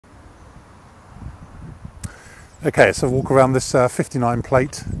Okay, so walk around this 59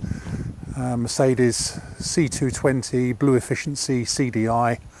 plate Mercedes C220 Blue Efficiency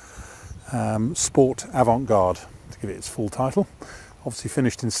CDi Sport Avantgarde, to give it its full title. Obviously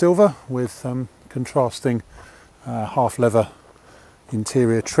finished in silver with contrasting half leather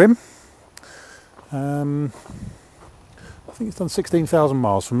interior trim. I think it's done 16,000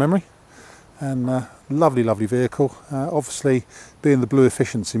 miles from memory, and lovely vehicle. Obviously, being the Blue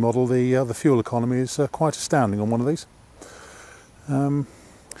Efficiency model, the fuel economy is quite astounding on one of these.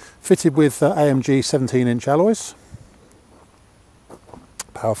 Fitted with AMG 17-inch alloys,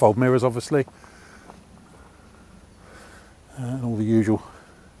 power fold mirrors obviously, and all the usual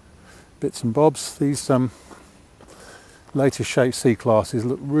bits and bobs. These latest shape C classes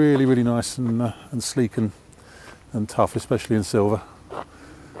look really nice and sleek and tough, especially in silver.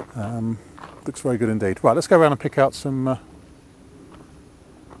 Looks very good indeed. Right, let's go around and pick out some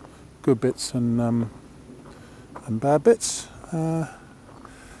good bits and bad bits.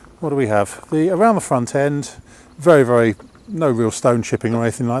 What do we have? Around the front end, very no real stone chipping or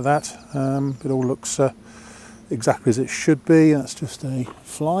anything like that. It all looks exactly as it should be. That's just a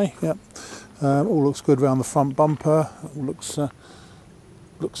fly. Yep. All looks good around the front bumper. All looks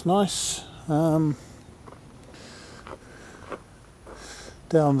nice.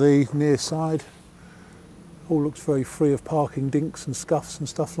 Down the near side, all looks very free of parking dinks and scuffs and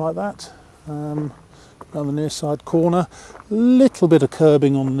stuff like that. Down the near side corner, little bit of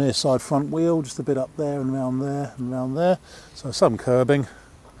curbing on the near side front wheel, just a bit up there and around there and around there, so some curbing.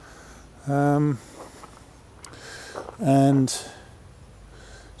 And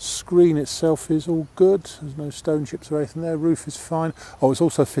screen itself is all good, there's no stone chips or anything there. Roof is fine. Oh, it's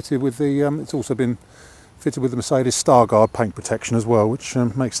also fitted with the it's also been fitted with the Mercedes Starguard paint protection as well, which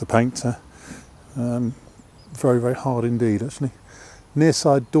makes the paint very hard indeed actually. Near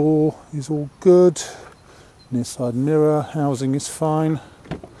side door is all good. Near side mirror housing is fine.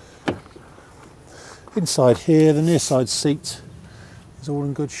 Inside here, the near side seat is all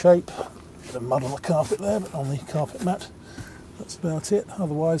in good shape. Bit of mud on the carpet there, but on the carpet mat, that's about it.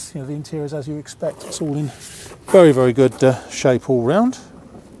 Otherwise, the interior is as you expect. It's all in very good shape all round.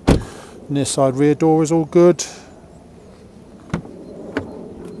 Near side rear door is all good.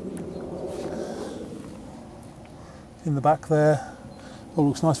 In the back there, all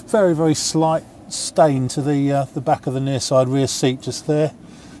looks nice. Very slight stain to the back of the near side rear seat just there,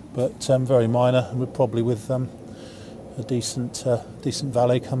 but very minor, and would probably with a decent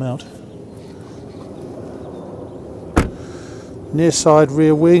valet come out. Near side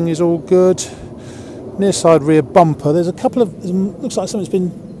rear wing is all good. Near side rear bumper, there's a couple of, looks like something's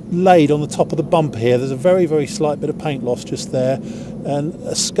been laid on the top of the bumper here. There's a very slight bit of paint loss just there, and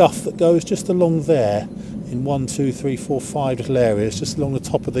a scuff that goes just along there in 1, 2, 3, 4, 5 little areas, just along the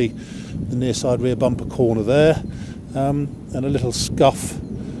top of the near side rear bumper corner there, and a little scuff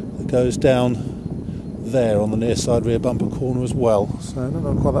that goes down there on the near side rear bumper corner as well. So I don't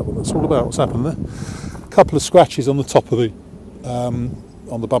know quite what that's all about, what's happened there. A couple of scratches on the top of the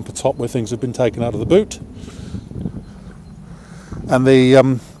on the bumper top where things have been taken out of the boot. And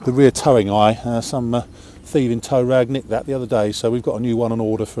the rear towing eye, some thieving tow rag nicked that the other day, so we've got a new one on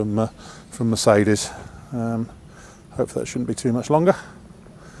order from Mercedes. Hopefully that shouldn't be too much longer.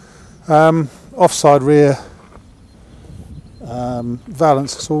 Offside rear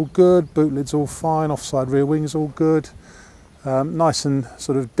valance is all good, boot lid's all fine, offside rear wing is all good. Nice and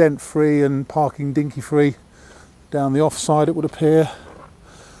sort of dent free and parking dinky free down the offside, it would appear.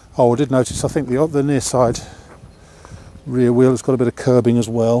 Oh, I did notice, I think the near side rear wheel has got a bit of curbing as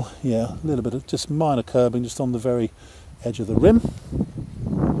well. Yeah, a little bit of just minor curbing just on the very edge of the rim.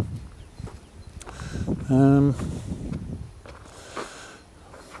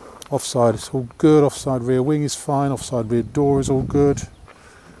 Offside is all good, offside rear wing is fine, offside rear door is all good.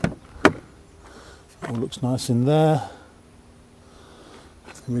 All looks nice in there.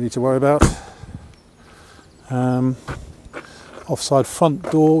 Nothing we need to worry about. Offside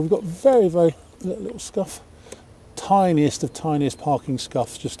front door, we've got very little scuff. Tiniest of tiniest parking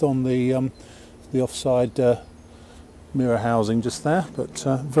scuffs just on the offside mirror housing just there, but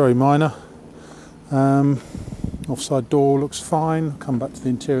very minor. Offside door looks fine. Come back to the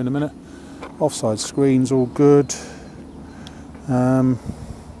interior in a minute. Offside screen's all good.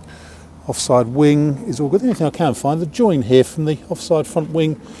 Offside wing is all good. The only thing I can find, the join here from the offside front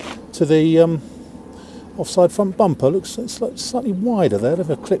wing to the offside front bumper looks slightly wider there. I don't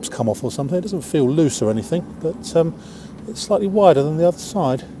know if a clip's come off or something. It doesn't feel loose or anything, but it's slightly wider than the other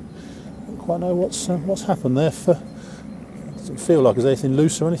side. I don't quite know what's happened there. It doesn't feel like there's anything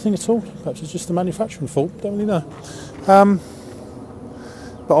loose or anything at all. Perhaps it's just a manufacturing fault. Don't really know.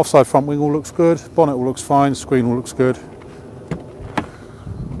 But offside front wing all looks good, bonnet all looks fine, screen all looks good.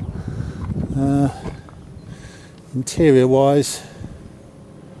 Interior wise,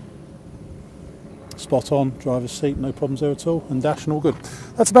 spot on, driver's seat, no problems there at all, and dash and all good.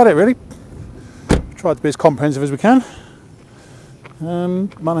 That's about it really. Tried to be as comprehensive as we can.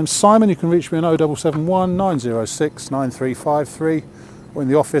 My name's Simon. You can reach me on 0771 906 9353 or in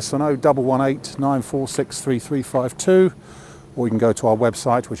the office on 0118 946 3352, or you can go to our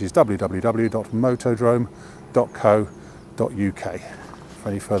website, which is www.motodrome.co.uk for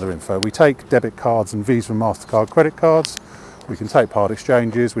any further info. We take debit cards and Visa and MasterCard credit cards. We can take part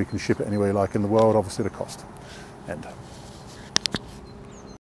exchanges. We can ship it anywhere you like in the world, obviously the cost. End.